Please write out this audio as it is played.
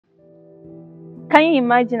Can you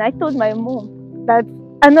imagine? I told my mom that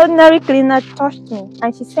an ordinary cleaner touched me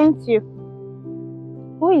and she sent you.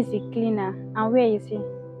 Who is the cleaner and where is he?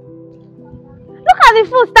 Look at the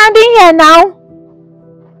fool standing here now.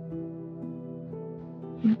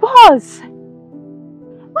 Boss,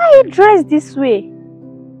 why are you dressed this way?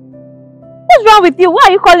 What's wrong with you? Why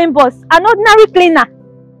are you calling boss? An ordinary cleaner.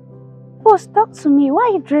 Boss, talk to me. Why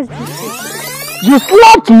are you dressed this way? You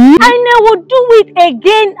slapped me? I will do it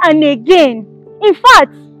again and again. In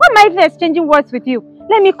fact, why am I even exchanging words with you?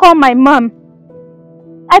 Let me call my mom.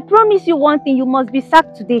 I promise you one thing, you must be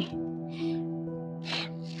sacked today.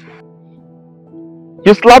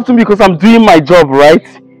 You slapped me because I'm doing my job, right?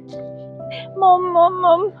 Mom!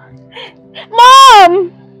 Mom,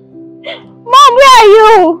 where are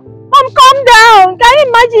you? Mom, calm down. Can you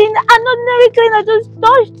imagine? An ordinary cleaner just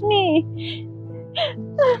touched me.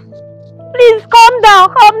 Please, calm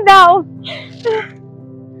down.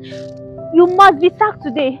 You must be sacked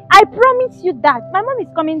today. I promise you that. My mom is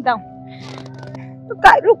coming down.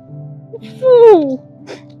 Look. Fool.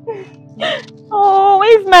 Oh,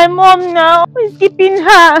 where's my mom now? Who is keeping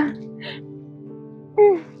her?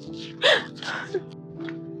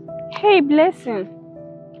 Hey, Blessing.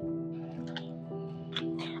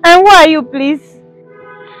 And who are you, please?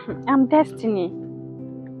 I'm Destiny.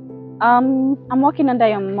 I'm working under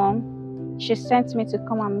your mom. She sent me to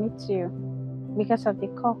come and meet you because of the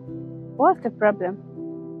call. What's the problem?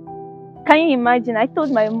 Can you imagine? I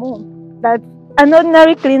told my mom that an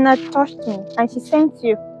ordinary cleaner touched me and she sent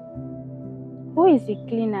you. Who is the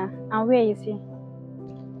cleaner and where is he?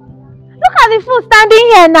 Look at the fool standing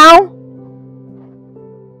here now.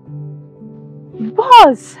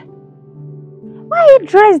 Boss, why are you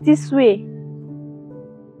dressed this way?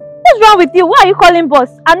 What's wrong with you? Why are you calling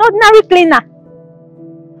boss? An ordinary cleaner.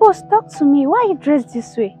 Boss, talk to me. Why are you dressed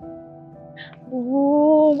this way?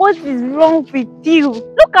 Oh, what is wrong with you?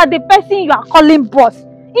 Look at the person you are calling boss.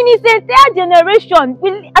 In his entire generation, do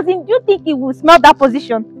you think he will smell that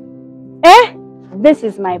position? Eh? This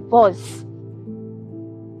is my boss.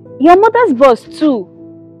 Your mother's boss too.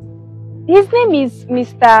 His name is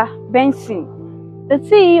Mr. Benson, the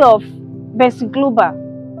CEO of Benson Global.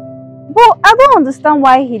 But I don't understand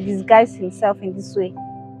why he disguised himself in this way.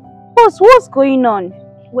 Boss, what's going on?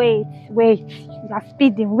 Wait. You are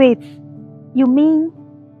speeding. Wait. You mean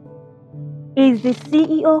he's the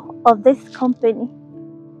CEO of this company?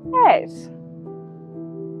 Yes.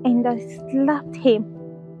 And I slapped him.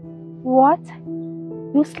 What?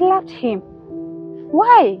 You slapped him?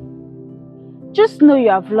 Why? Just know you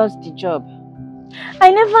have lost the job.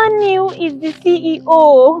 I never knew he's the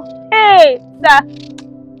CEO. Hey,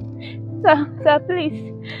 sir,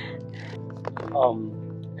 please.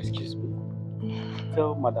 Excuse me.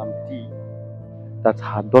 Tell Madam D that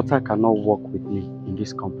her daughter cannot work with me in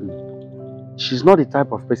this company. She's not the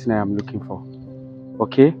type of person I am looking for.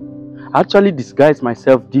 Okay? I actually disguise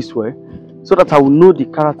myself this way so that I will know the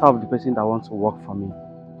character of the person that wants to work for me.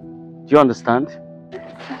 Do you understand?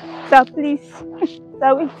 Sir, please.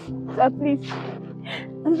 Sir, wait. Sir, please.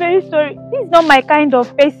 I'm very sorry. This is not my kind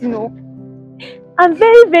of person. No. I'm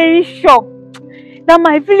very, very sure that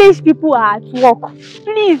my village people are at work.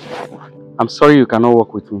 Please. I'm sorry you cannot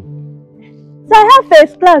work with me. So I have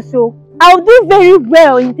first class, so I'll do very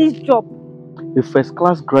well in this job. A first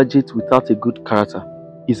class graduate without a good character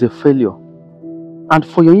is a failure. And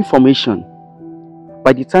for your information,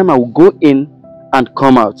 by the time I will go in and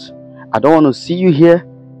come out, I don't want to see you here,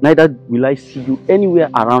 neither will I see you anywhere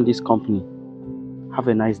around this company. Have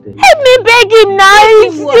a nice day. Help me beg him now.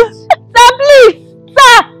 Sir, please.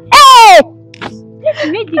 Sir, hey!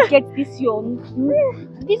 Where did you get this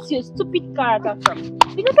your stupid character from?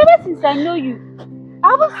 Because ever since I know you, I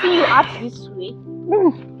haven't seen you act this way.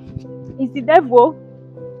 It's the devil.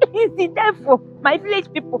 It's the devil. My village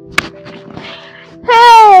people.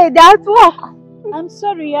 Hey, they're at work. I'm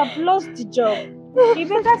sorry, you have lost the job. You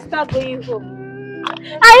better start going home.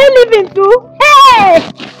 Are you leaving too? Hey!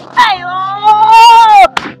 Oh!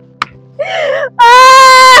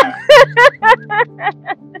 Ah!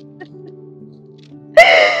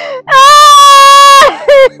 Ah!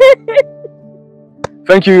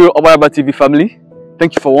 Thank you, Obayaba TV family.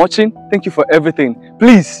 Thank you for watching. Thank you for everything.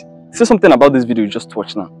 Please, say something about this video you just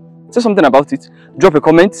watched now. Say something about it. Drop a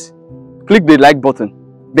comment. Click the like button.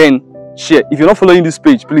 Then share. If you're not following this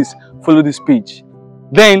page, please follow this page.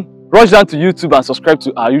 Then rush down to YouTube and subscribe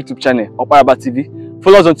to our YouTube channel, Obayaba TV.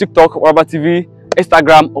 Follow us on TikTok, Obayaba TV,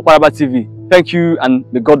 Instagram, Obayaba TV. Thank you and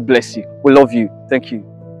may God bless you. We love you. Thank you.